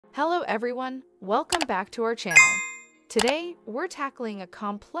Hello everyone, welcome back to our channel. Today, we're tackling a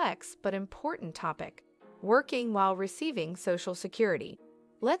complex but important topic, working while receiving Social Security.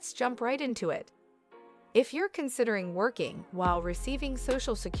 Let's jump right into it. If you're considering working while receiving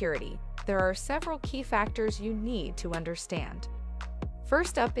Social Security, there are several key factors you need to understand.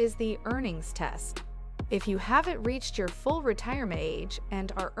 First up is the earnings test. If you haven't reached your full retirement age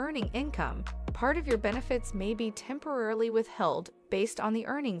and are earning income, part of your benefits may be temporarily withheld based on the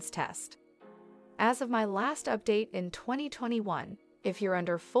earnings test. As of my last update in 2021, if you're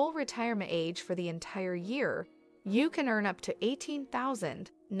under full retirement age for the entire year, you can earn up to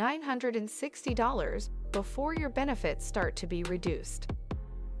 $18,960 before your benefits start to be reduced.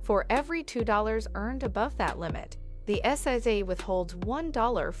 For every $2 earned above that limit, the SSA withholds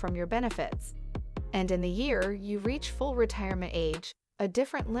 $1 from your benefits. And in the year you reach full retirement age, a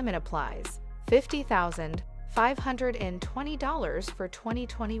different limit applies, $50,520 for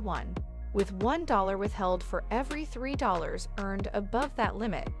 2021, with $1 withheld for every $3 earned above that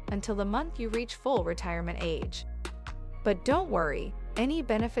limit until the month you reach full retirement age. But don't worry, any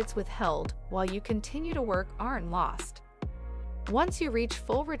benefits withheld while you continue to work aren't lost. Once you reach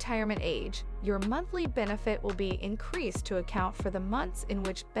full retirement age, your monthly benefit will be increased to account for the months in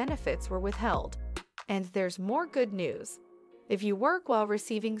which benefits were withheld. And there's more good news. If you work while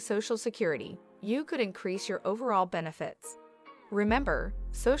receiving Social Security, you could increase your overall benefits. Remember,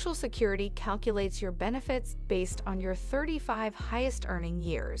 Social Security calculates your benefits based on your 35 highest earning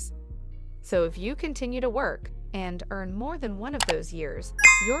years. So if you continue to work and earn more than one of those years,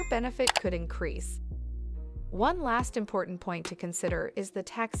 your benefit could increase. One last important point to consider is the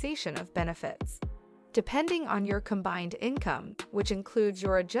taxation of benefits. Depending on your combined income, which includes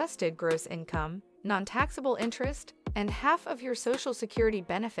your adjusted gross income, non-taxable interest, and half of your Social Security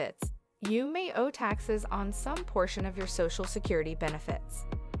benefits, you may owe taxes on some portion of your Social Security benefits.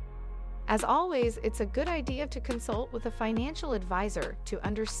 As always, it's a good idea to consult with a financial advisor to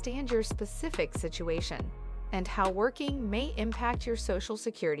understand your specific situation and how working may impact your Social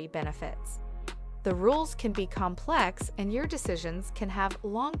Security benefits. The rules can be complex and your decisions can have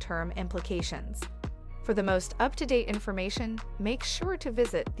long-term implications. For the most up-to-date information, make sure to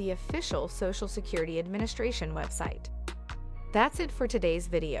visit the official Social Security Administration website. That's it for today's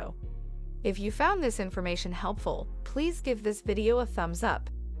video. If you found this information helpful, please give this video a thumbs up,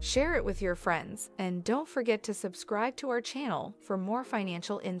 share it with your friends, and don't forget to subscribe to our channel for more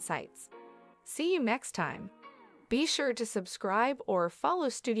financial insights. See you next time. Be sure to subscribe or follow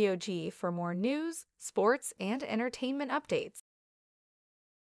Studio G for more news, sports, and entertainment updates.